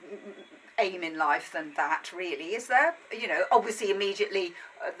 aim in life than that, really, is there? Obviously immediately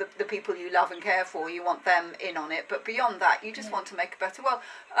the people you love and care for, you want them in on it, but beyond that you just want to make a better world.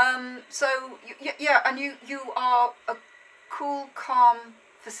 So and you are a cool, calm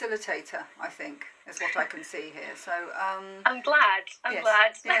facilitator, I think, is what I can see here. So I'm glad. I'm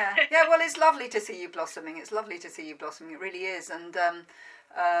glad. Yeah, well, it's lovely to see you blossoming. It really is. And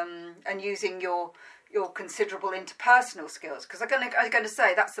using your considerable interpersonal skills, because I'm going to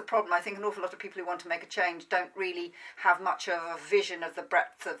say that's the problem. I think an awful lot of people who want to make a change don't really have much of a vision of the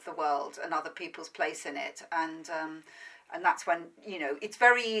breadth of the world and other people's place in it, and that's when it's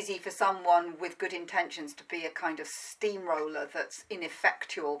very easy for someone with good intentions to be a kind of steamroller that's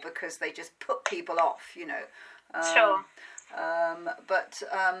ineffectual because they just put people off. Sure.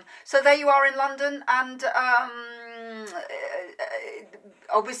 So there you are in London, and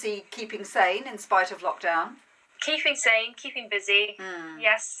obviously keeping sane in spite of lockdown. Keeping sane, keeping busy.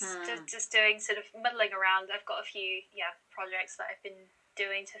 Yes, just doing sort of muddling around. I've got a few projects that I've been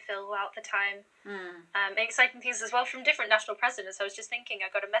doing to fill out the time. Exciting things as well from different national presidents. I was just thinking, I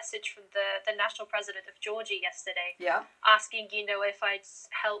got a message from the national president of Georgia yesterday, asking if I'd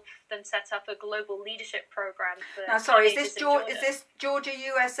help them set up a global leadership program for. Now, sorry, is this Georgia,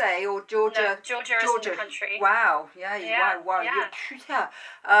 USA, or Georgia? No, Georgia as in the country. Wow, wow.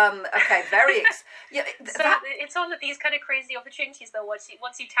 Okay, very. It's all of these kind of crazy opportunities though. Once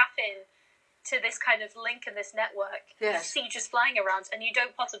you tap in to this kind of link and this network, you see just flying around, and you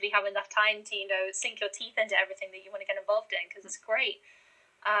don't possibly have enough time to sink your teeth into everything that you want to get involved in, because it's great.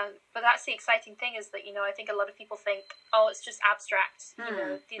 But that's the exciting thing, is that I think a lot of people think, it's just abstract.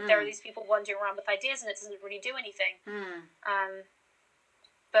 There are these people wandering around with ideas and it doesn't really do anything.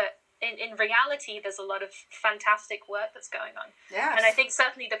 But in reality, there's a lot of fantastic work that's going on. Yes. And I think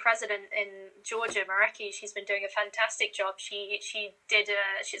certainly the president in Georgia, Mareki, she's been doing a fantastic job. She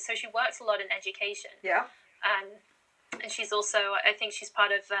works a lot in education. Yeah. And she's also, I think she's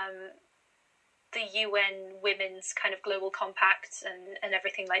part of the UN Women's kind of Global Compact and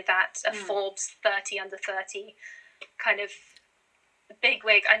everything like that. A Forbes 30 under 30 kind of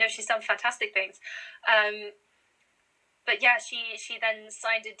bigwig. I know she's done fantastic things. But she then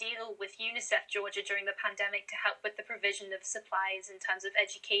signed a deal with UNICEF Georgia during the pandemic to help with the provision of supplies in terms of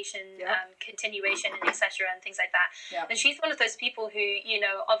education, continuation, and etc. and things like that. And she's one of those people who,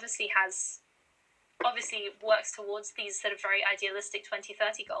 obviously has obviously works towards these sort of very idealistic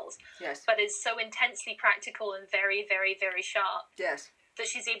 2030 goals, Yes. but is so intensely practical and very, very, very sharp Yes. that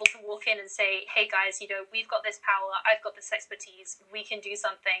she's able to walk in and say, hey guys, we've got this power, I've got this expertise, we can do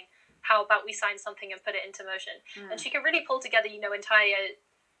something. How about we sign something and put it into motion? And she can really pull together, entire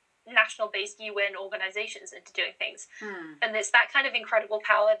national-based UN organizations into doing things. And it's that kind of incredible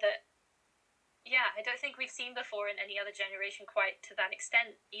power that, I don't think we've seen before in any other generation quite to that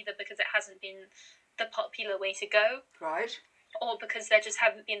extent, either because it hasn't been the popular way to go, Right. or because there just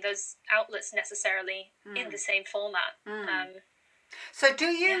haven't been those outlets necessarily in the same format. So do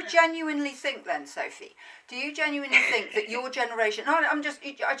you genuinely think then, Sophie, do you genuinely think that your generation, I just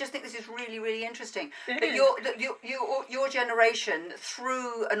think this is really, really interesting, that your generation,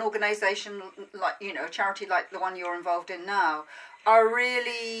 through an organisation like, a charity like the one you're involved in now, are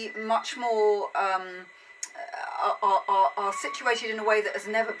really much more, are situated in a way that has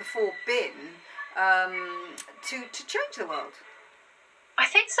never before been to change the world? I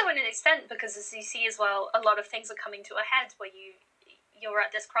think so in an extent, because as you see as well, a lot of things are coming to a head where you're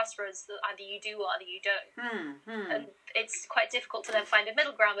at this crossroads that either you do or either you don't. And it's quite difficult to then find a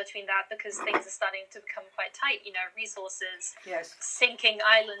middle ground between that, because things are starting to become quite tight, resources, Yes. sinking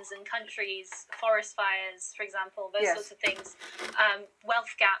islands and countries, forest fires, for example, those Yes. sorts of things,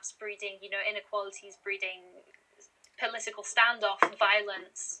 wealth gaps breeding, inequalities breeding political standoff,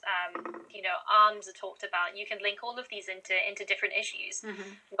 violence, arms are talked about. You can link all of these into different issues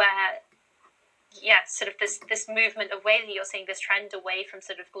where sort of this movement away that you're seeing, this trend away from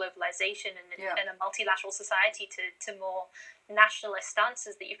sort of globalization and a multilateral society to more nationalist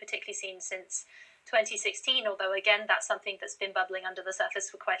stances that you've particularly seen since 2016, although again that's something that's been bubbling under the surface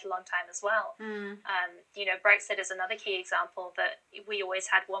for quite a long time as well. Brexit is another key example that we always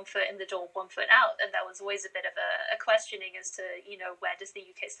had one foot in the door, one foot out, and there was always a bit of a questioning as to where does the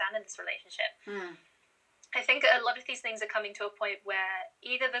UK stand in this relationship. I think a lot of these things are coming to a point where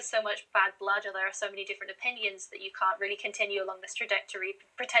either there's so much bad blood or there are so many different opinions that you can't really continue along this trajectory,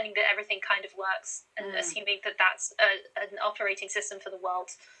 pretending that everything kind of works and assuming that that's an operating system for the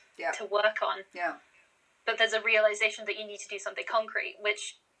world to work on. Yeah. But there's a realization that you need to do something concrete,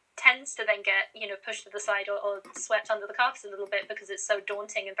 which tends to then get pushed to the side or swept under the carpet a little bit, because it's so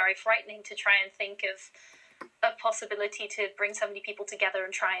daunting and very frightening to try and think of a possibility to bring so many people together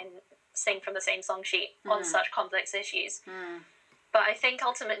and try and sing from the same song sheet on such complex issues. But I think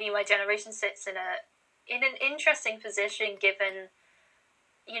ultimately my generation sits in an interesting position, given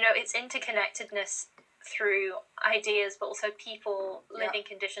its interconnectedness through ideas, but also people, living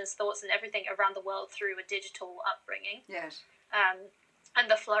conditions, thoughts, and everything around the world through a digital upbringing. Yes. And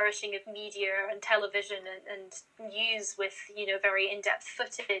the flourishing of media and television and news with very in-depth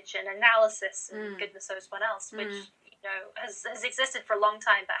footage and analysis and goodness knows what else, which has existed for a long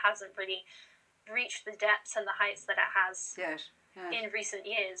time but hasn't really reached the depths and the heights that it has in recent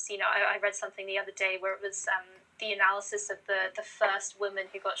years. I read something the other day where it was the analysis of the first woman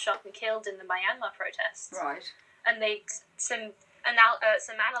who got shot and killed in the Myanmar protests. Right. And some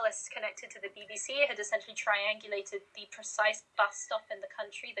analysts connected to the BBC had essentially triangulated the precise bus stop in the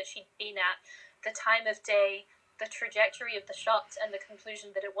country that she'd been at, the time of day, the trajectory of the shot, and the conclusion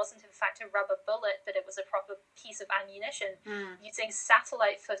that it wasn't in fact a rubber bullet, but it was a proper piece of ammunition, using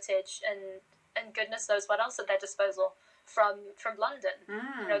satellite footage and goodness knows what else at their disposal from London,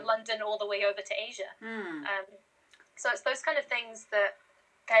 London all the way over to Asia. So it's those kind of things that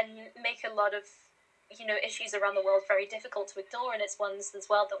then make a lot of issues around the world very difficult to ignore, and it's ones as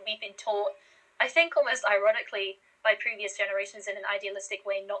well that we've been taught, I think almost ironically, by previous generations in an idealistic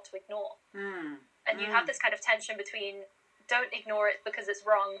way not to ignore. And you have this kind of tension between don't ignore it because it's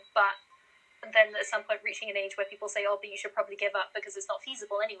wrong, but then at some point reaching an age where people say, oh, but you should probably give up because it's not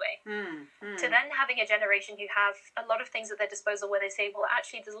feasible anyway. To then having a generation who have a lot of things at their disposal where they say, well,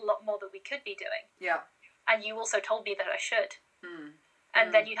 actually there's a lot more that we could be doing. Yeah. And you also told me that I should.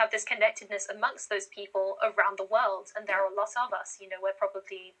 And then you have this connectedness amongst those people around the world, and there are a lot of us. We're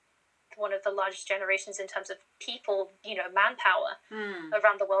probably one of the largest generations in terms of people, manpower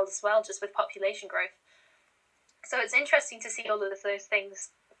around the world as well, just with population growth. So it's interesting to see all of those things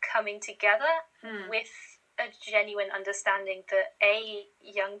coming together with a genuine understanding that A,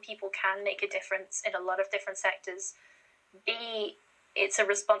 young people can make a difference in a lot of different sectors, B, it's a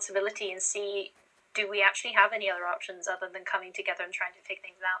responsibility, and C, do we actually have any other options other than coming together and trying to figure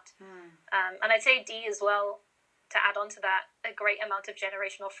things out? And I'd say D as well, to add on to that, a great amount of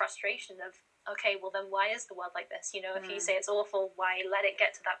generational frustration of, okay, well then why is the world like this? If you say it's awful, why let it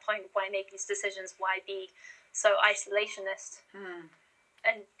get to that point? Why make these decisions? Why be so isolationist?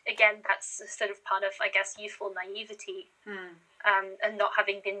 And again, that's sort of part of, I guess, youthful naivety and not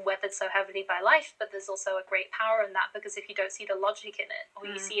having been weathered so heavily by life. But there's also a great power in that, because if you don't see the logic in it, or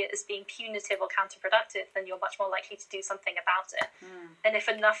you see it as being punitive or counterproductive, then you're much more likely to do something about it. And if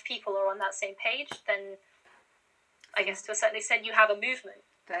enough people are on that same page, then I guess to a certain extent you have a movement.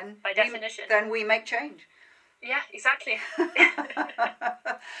 Then, by definition, then we make change. Yeah, exactly.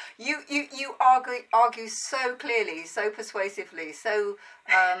 You argue so clearly, so persuasively, so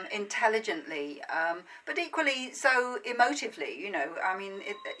intelligently, but equally so emotively. You know, I mean,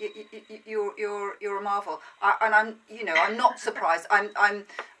 you're a marvel, and I'm not surprised. I'm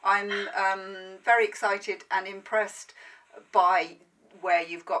very excited and impressed by where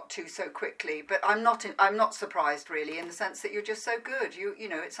you've got to so quickly, but I'm not surprised really, in the sense that you're just so good. You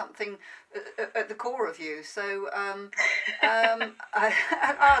know, it's something at the core of you. So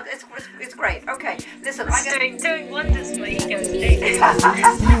it's great. Okay, listen, It's doing wonders for ego today.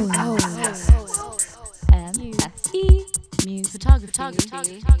 MSE Muse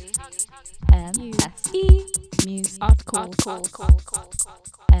Photography. MSE Muse Art Call.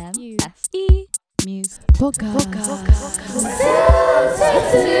 MSE Muse Podcast.